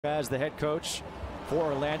As the head coach for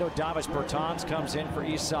Orlando, Dāvis Bertāns comes in for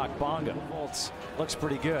Isak Bonga. Looks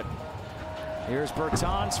pretty good. Here's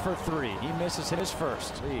Bertāns for three. He misses his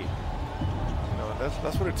first lead. You know,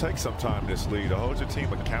 that's what it takes sometimes in this league, to hold your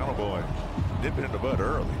team accountable and nip it in the bud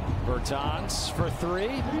early. Bertāns for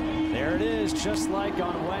three. There it is. Just like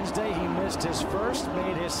on Wednesday, he missed his first,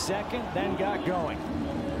 made his second, then got going.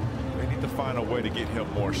 They need to find a way to get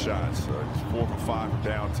him more shots. He's 4 for 5 from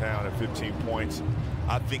downtown at 15 points.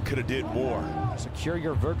 I think could have did more. Secure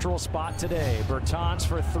your virtual spot today. Bertāns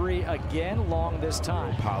for three again, long this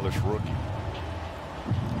time. Polished rookie.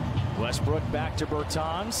 Westbrook back to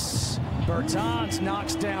Bertāns. Bertāns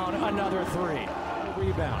knocks down another three.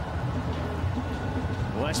 Rebound.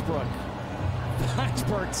 Westbrook finds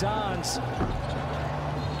Bertāns.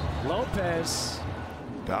 Lopez.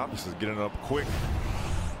 Davis is getting up quick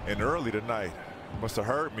and early tonight. Must have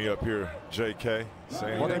heard me up here, JK.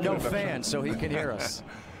 Saying well, they're no fans, so he can hear us.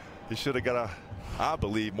 He should have got I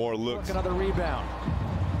believe, more looks. Look, another rebound.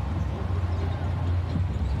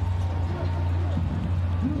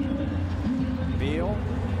 Beal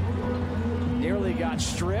nearly got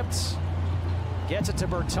stripped. Gets it to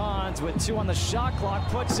Bertāns with 2 on the shot clock.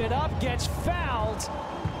 Puts it up, gets fouled.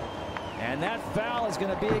 And that foul is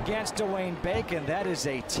going to be against Dwayne Bacon. That is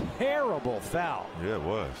a terrible foul. Yeah, it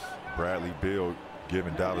was. Bradley Beal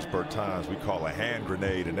giving Davis Bertāns, we call a hand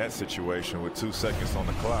grenade in that situation with 2 seconds on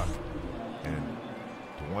the clock. And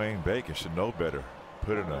Dwayne Bacon should know better.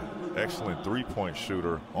 Putting an excellent three-point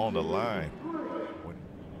shooter on the line.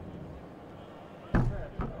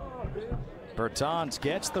 Bertāns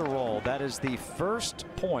gets the roll. That is the first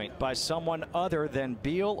point by someone other than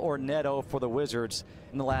Beal or Neto for the Wizards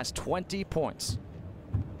in the last 20 points.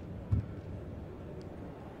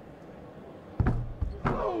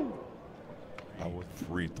 With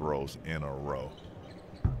 3 throws in a row.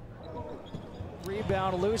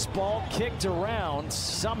 Rebound, loose ball, kicked around,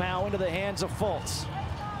 somehow into the hands of Fultz.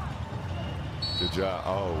 Good job.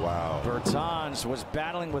 Oh, wow. Bertāns was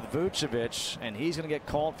battling with Vucevic, and he's going to get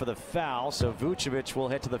called for the foul, so Vucevic will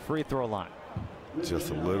head to the free throw line. Just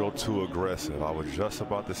a little too aggressive. I was just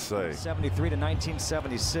about to say. 73 to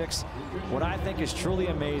 1976. What I think is truly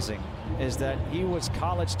amazing is that he was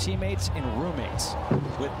college teammates and roommates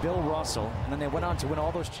with Bill Russell, and then they went on to win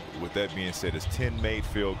all those. With that being said, it's 10 made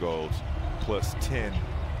field goals plus 10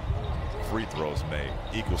 free throws made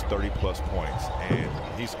equals 30-plus points,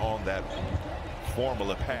 and he's on that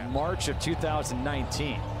formula path. March of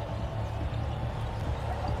 2019.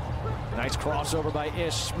 Nice crossover by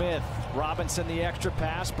Ish Smith. Robinson the extra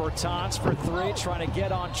pass. Bertāns for three, trying to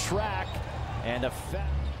get on track. And a foul.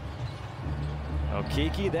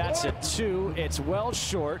 Okeke, that's a 2. It's well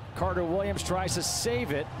short. Carter Williams tries to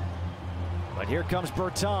save it. But here comes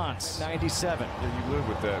Bertāns, 97. Yeah, you live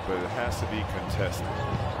with that, but it has to be contested.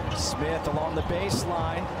 Smith along the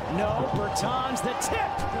baseline. No, Bertāns the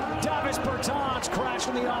tip. Davis Bertāns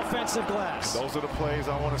crashing the offensive glass. Those are the plays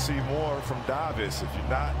I want to see more from Davis. If you're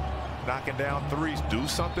not knocking down threes, do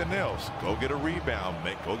something else. Go get a rebound.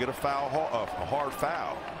 Go get a foul, a hard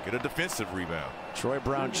foul. Get a defensive rebound. Troy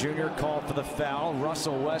Brown Jr. called for the foul.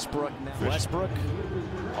 Russell Westbrook. Westbrook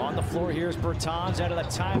on the floor. Here's Bertāns out of the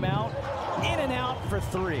timeout. In and out for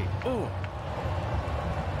three. Ooh.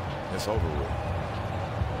 It's over with.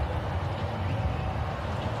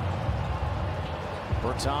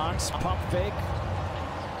 Bertāns pump fake.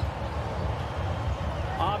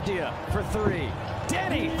 Avdia for three.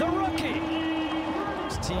 Denny, the rookie.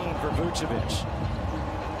 16 for Vucevic.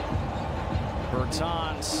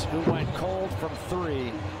 Bertāns, who went cold from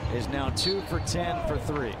three, is now 2 for 10 for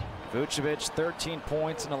three. Vucevic 13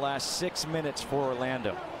 points in the last 6 minutes for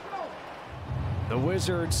Orlando. The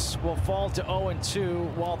Wizards will fall to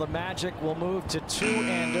 0-2, while the Magic will move to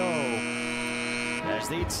 2-0. As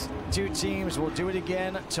these two teams will do it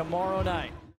again tomorrow night.